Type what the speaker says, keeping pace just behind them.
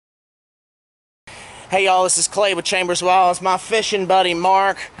Hey y'all, this is Clay with Chambers Wild. It's my fishing buddy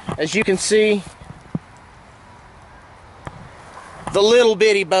Mark. As you can see, the little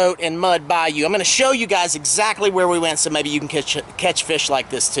bitty boat in Mud Bayou. I'm going to show you guys exactly where we went so maybe you can catch fish like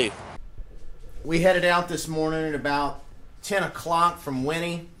this too. We headed out this morning at about 10 o'clock from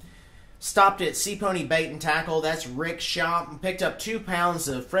Winnie. Stopped at Sea Pony Bait and Tackle. That's Rick's shop. And picked up 2 pounds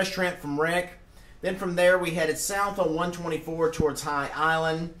of fresh shrimp from Rick. Then from there we headed south on 124 towards High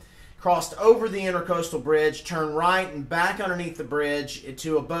Island. Crossed over the Intercoastal Bridge, turned right and back underneath the bridge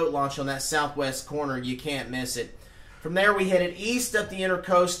to a boat launch on that southwest corner. You can't miss it. From there we headed east up the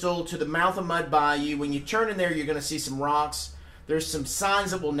Intercoastal to the mouth of Mud Bayou. When you turn in there, you're going to see some rocks. There's some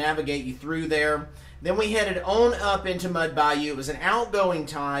signs that will navigate you through there. Then we headed on up into Mud Bayou. It was an outgoing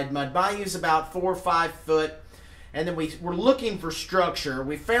tide. Mud Bayou is about 4 or 5 foot. And then we were looking for structure.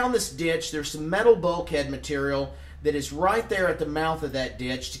 We found this ditch. There's some metal bulkhead material that is right there at the mouth of that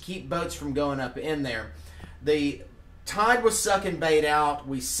ditch to keep boats from going up in there. The tide was sucking bait out.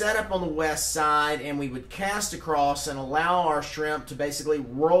 We set up on the west side and we would cast across and allow our shrimp to basically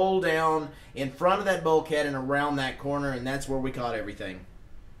roll down in front of that bulkhead and around that corner, and that's where we caught everything.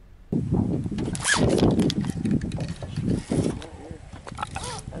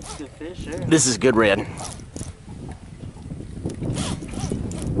 That's good fish there. This is good red.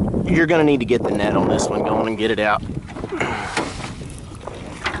 You're going to need to get the net on this one going and get it out.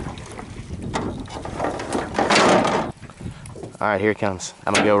 Alright, here it comes.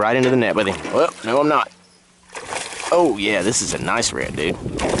 I'm going to go right into the net with him. Well, no I'm not. Oh yeah, this is a nice red, dude.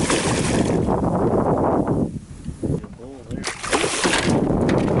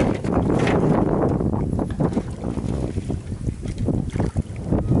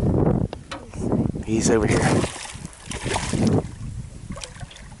 He's over here.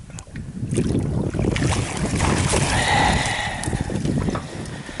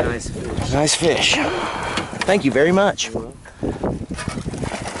 Nice fish. Nice fish. Thank you very much.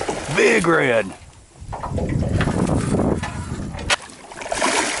 Big red.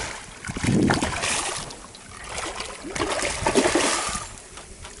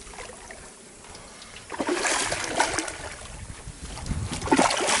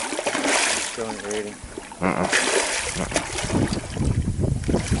 Ready.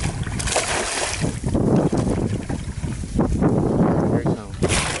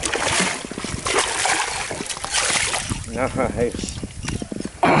 Nice.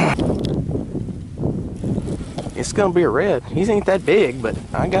 It's gonna be a red. He ain't that big, but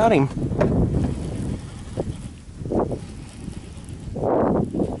I got him.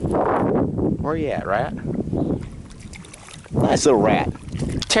 Where you at, rat? Nice little rat.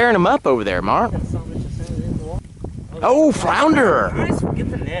 Tearing him up over there, Mark. Oh, flounder! Nice. Get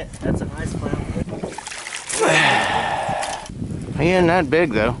the net. That's a nice flounder. He ain't that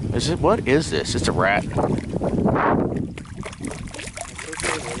big though. Is it? What is this? It's a rat.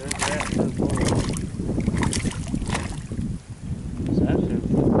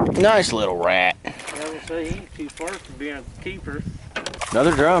 Nice little rat. I would say he ain't too far from being a keeper. Another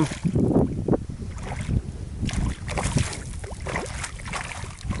drum.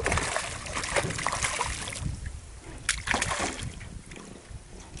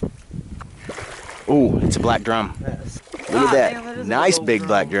 Ooh, it's a black drum. Look at that. Damn, nice big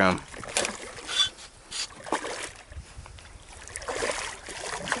black drum.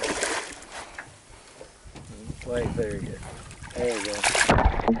 Wait, there you go. There you go.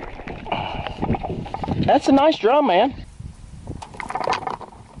 That's a nice drum, man.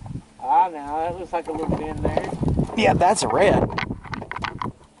 Ah, now that looks like a little bend there. Yeah, that's a red.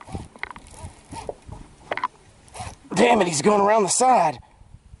 Damn it, he's going around the side.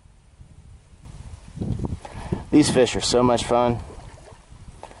 These fish are so much fun.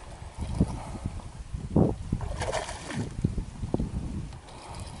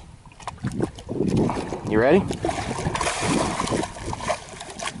 You ready?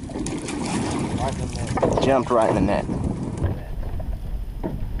 Jumped right in the net.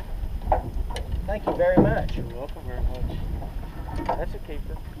 Thank you very much. You're welcome very much. That's a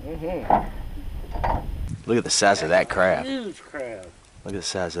keeper. Look at the size of that crab. Huge crab. Look at the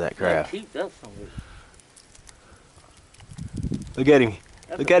size of that crab. Keep that somewhere. Look at him.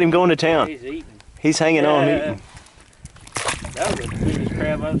 Look at him going to town. He's eating. He's hanging on eating. That was the biggest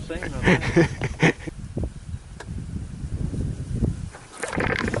crab I've seen.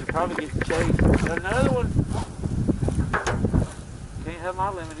 Should probably get the chase. Another one. Can't have my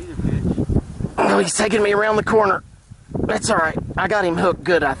limit either, bitch. Oh, he's taking me around the corner. That's all right. I got him hooked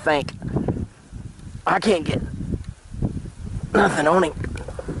good, I think. I can't get nothing on him.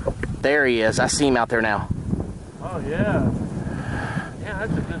 There he is. I see him out there now. Oh, yeah. Yeah,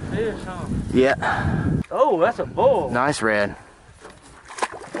 That's a good fish, huh? Yeah. Oh, that's a bull. Nice red.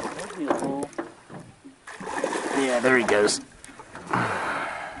 That'd be a bull. Yeah, there he goes.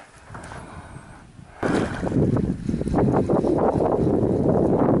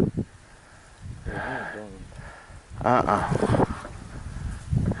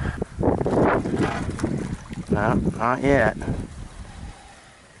 No, not yet.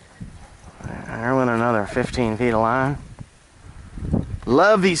 There went another 15 feet of line.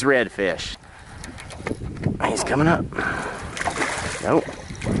 Love these redfish. He's coming up. Nope.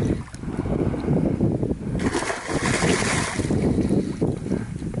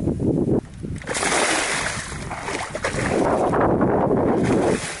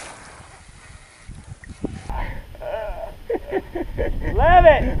 Love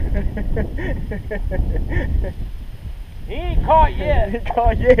it! He ain't caught yet. He ain't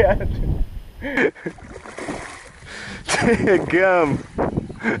caught yet. Gum.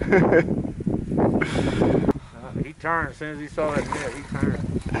 He turned as soon as he saw that net. He turned.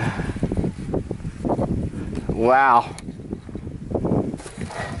 Wow.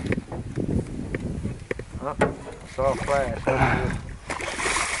 Oh, I saw a flash.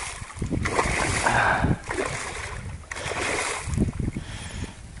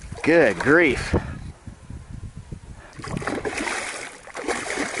 Good grief.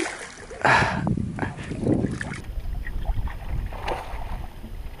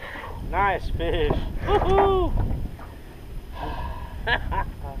 Nice fish. Woohoo!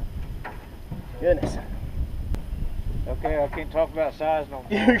 Goodness. Okay, I can't talk about size no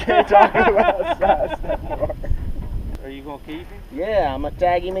more. You can't talk about size no more. Are you gonna keep him? Yeah, I'm gonna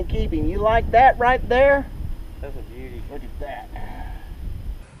tag him and keep him. You like that right there? That's a beauty. Look at that.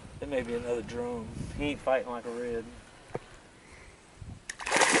 That may be another drum. He ain't fighting like a red.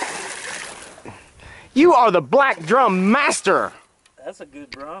 You are the black drum master. That's a good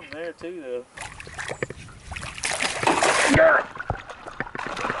drum there too, though.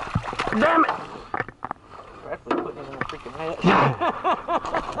 Damn it. Practically putting him in a freaking net.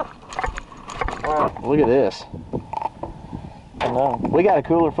 Wow, look at this. I know. We got a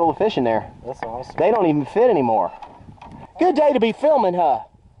cooler full of fish in there. That's awesome. They don't even fit anymore. Good day to be filming, huh?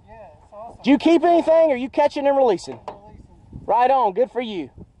 Yeah, it's awesome. Do you keep anything, or are you catching and releasing? Right on, good for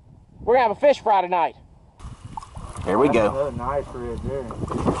you. We're gonna have a fish fry tonight. There we go. Another nice red there.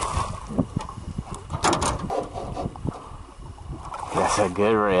 That's a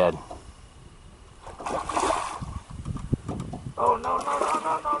good red. Oh no no no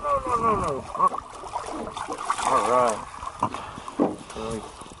no no no no no no! All right. Really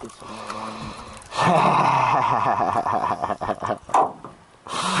get some more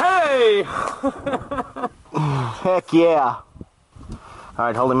Hey! Heck yeah! All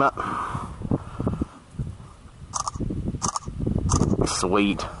right, hold him up.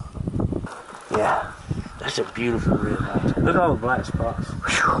 Sweet. Yeah. That's a beautiful red. Look at all the black spots.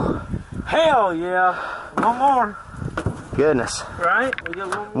 Whew. Hell yeah! One more. Goodness. Right? We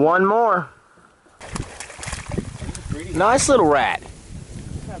got one more. One more. Nice little rat. Look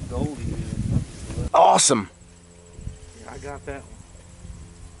how gold he is. Awesome. Yeah, I got that one.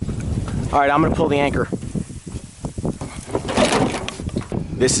 All right, I'm gonna pull the anchor.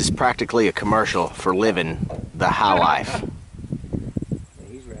 This is practically a commercial for living the high life. Yeah,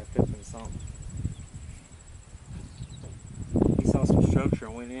 he's wrapped up in something. He saw some structure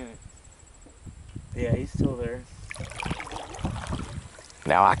and went in it. Yeah, he's still there.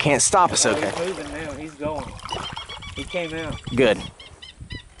 Now I can't stop us, okay? He's moving now. He's going. He came out. Good.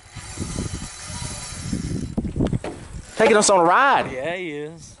 Taking us on a ride. Yeah, he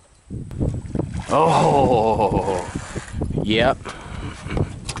is. Oh, yep.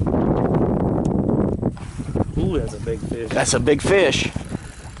 Ooh, that's a big fish. That's a big fish.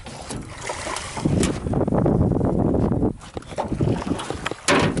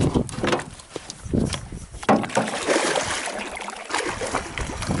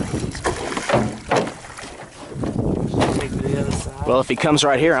 Take to the other side. Well, if he comes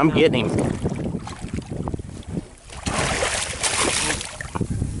right here, I'm getting him.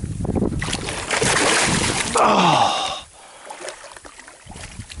 Oh.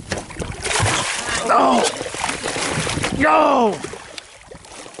 Oh. No.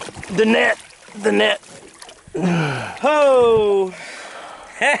 The net. The net. Oh.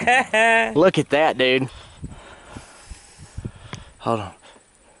 Look at that, dude. Hold on.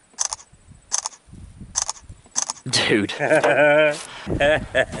 Dude.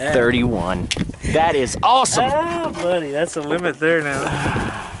 31. That is awesome. Ah, buddy, that's a limit there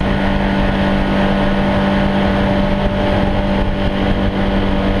now.